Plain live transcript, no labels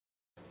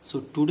So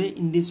today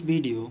in this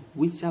video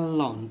we shall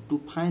learn to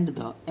find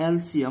the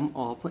LCM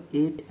of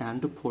 8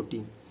 and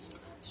 14.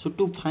 So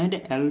to find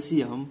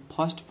LCM,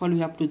 first of all we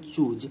have to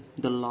choose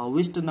the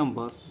lowest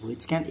number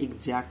which can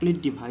exactly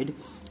divide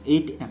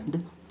 8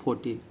 and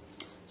 14.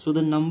 So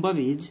the number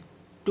is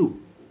 2.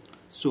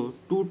 So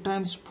 2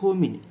 times 4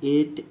 mean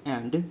 8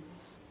 and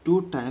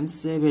 2 times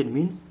 7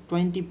 mean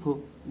 24.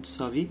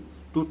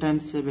 2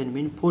 times 7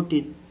 mean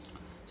 14.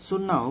 So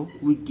now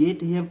we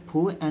get here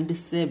 4 and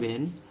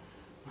 7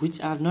 which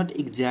are not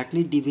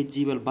exactly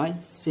divisible by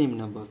same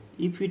number.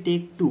 If we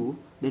take 2,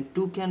 then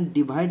 2 can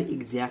divide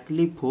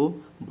exactly 4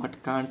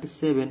 but can't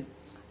 7.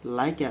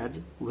 Like as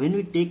when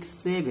we take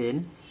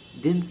 7,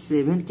 then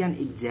 7 can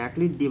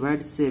exactly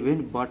divide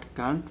 7 but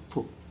can't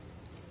 4.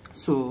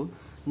 So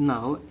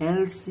now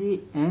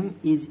LCM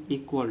is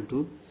equal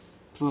to,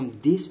 from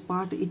this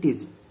part it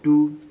is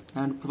 2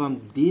 and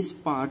from this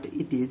part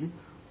it is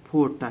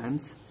 4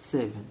 times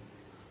 7.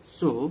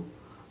 So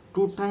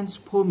 2 times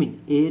 4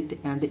 means 8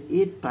 and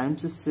 8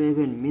 times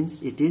 7 means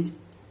it is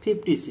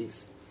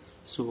 56.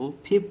 So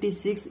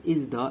 56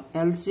 is the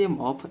LCM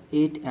of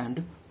 8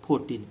 and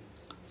 14.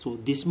 So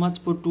this much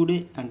for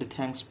today and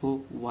thanks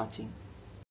for watching.